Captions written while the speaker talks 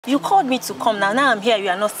You called me to come now. Now I'm here. You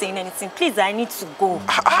are not saying anything. Please, I need to go.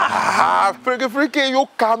 Freaky, you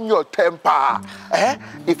calm your temper.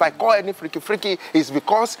 If I call any freaky, it's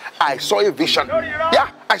because I saw a vision. Yeah,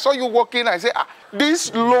 I saw you walking. I say,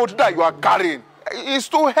 this load that you are carrying is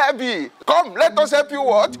too heavy. Come, let us help you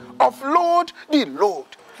what? Offload the load.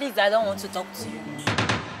 Please, I don't want to talk to you.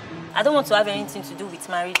 I don't want to have anything to do with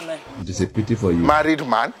married men. It is a pity for you. Married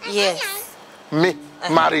man? Yes. Me?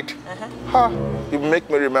 Married? You make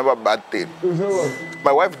me remember bad thing.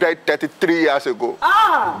 My wife died 33 years ago.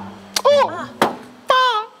 Oh!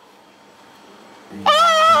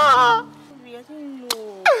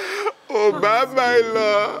 Oh, my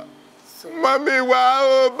love. Mommy,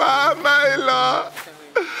 wow, my love.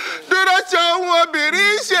 Do not show what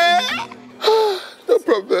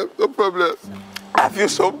No problem. I feel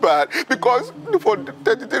so bad because for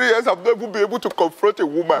 33 years I've never been able to confront a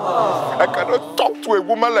woman. I cannot talk to a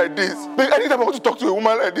woman like this. Anytime I want to talk to a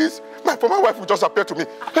woman like this, my former wife will just appear to me.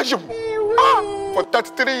 For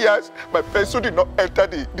 33 years, my pencil did not enter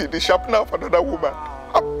the sharpener of another woman.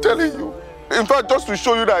 I'm telling you. In fact, just to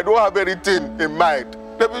show you that I don't have anything in mind,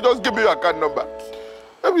 let me just give me your account number.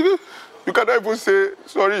 You cannot even say,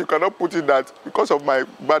 sorry, you cannot put in that because of my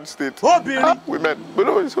bad state. Women. But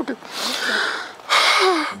no, it's okay.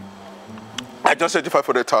 I just said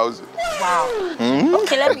 500,000. Wow.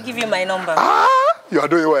 Okay, let me give you my number. You are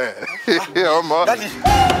doing well. Daddy,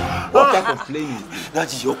 what type of plane is this?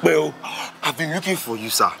 Daddy, you're well. I've been looking for you,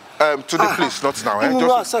 sir. Tunde, please, not now.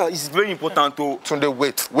 No, sir, it's very important to... Tunde,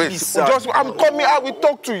 wait. Please, I'm coming, I will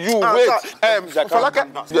talk to you. Wait.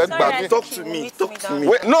 Falake, talk to me.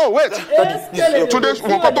 Wait, no, wait. Tunde,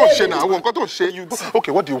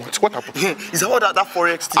 okay, what do you want? What happened? Is that that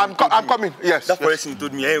forex thing? I'm coming, yes. That forex thing you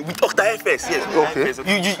told me. With Dr. FS, yes.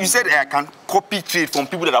 Okay. You said I can copy trade from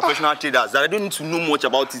people that are professional traders, that I don't need to know much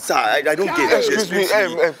about it, sir. I don't get it. Excuse me,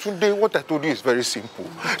 Tunde, what I told you is very simple.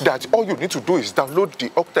 That all you need to do is download the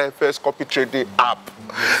Dr. FS copy trading app.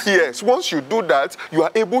 Yes, once you do that, you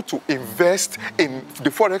are able to invest in the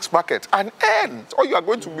forex market and earn. All you are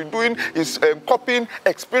going to be doing is copying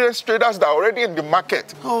experienced traders that are already in the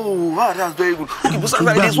market. Oh, wow, that's very good. Okay, but sir,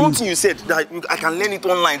 there's one thing you said that I can learn it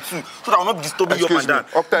online too, so that I will not be disturbing you up and down.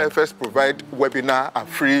 Dr. FS provide webinar and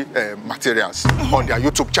free materials on their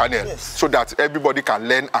YouTube channel, so that everybody can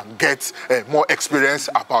learn and get more experience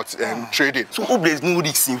about trading. So hope there's no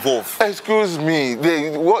risks involved. Excuse me,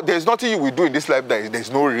 there's nothing you will do in this life that there's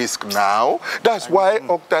no risk now. That's why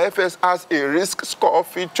Dr. FS has a risk score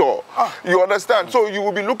feature. You understand? So you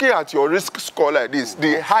will be looking at your risk score like this.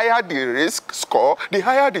 The higher the risk score, the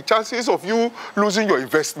higher the chances of you losing your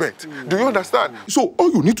investment. Do you understand? So all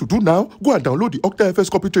you need to do now, go and download the Dr. FS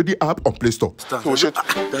copy trading app on Play Store.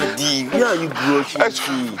 Daddy, where are you brushing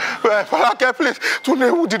to? Falake, please. Tunde,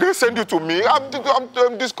 who did they send you to me?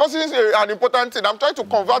 I'm discussing an important thing. I'm trying to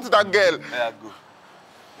convert that girl.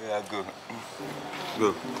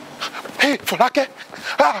 Go. Hey, Falake.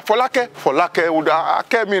 Falake would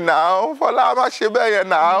have me now. Falake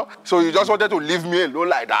now. So you just wanted to leave me alone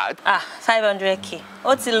like that? 500K.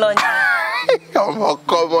 What's the lunch? Come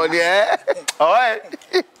on, yeah. All right.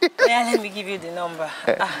 Yeah, let me give you the number.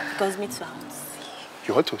 Because me too, I want to see.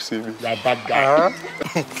 You want to see me? You're a bad guy.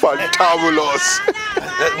 Fantabulous.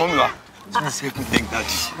 Mommy, please help me thank Daddy.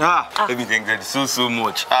 Let me thank Daddy so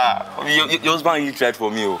much. Your husband really tried for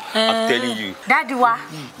me. I'm telling you. Daddy, what?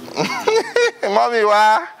 Mommy,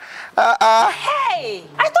 what? Hey!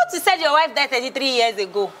 I thought you said your wife died 33 years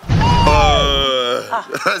ago.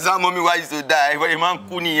 That mommy why used to die, but a man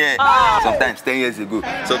kuni here. Sometimes 10 years ago,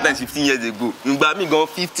 sometimes 15 years ago. But me go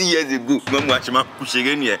 50 years ago. Mom watch man push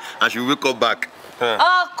again here, and she wake up back.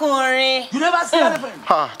 Corey. You never see anything.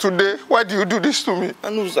 Today, why do you do this to me?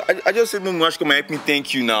 I know, sir. I just said, Mom, watch come and help me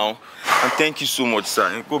thank you now. And thank you so much, sir.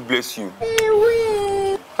 And God bless you.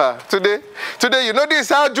 Today, you know this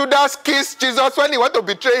how Judas kissed Jesus when he wanted to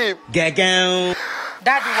betray him? Daddy,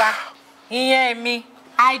 what? He hear me.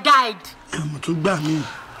 I died.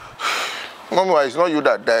 Mama, it's not you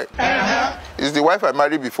that died. It's the wife I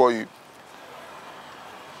married before you.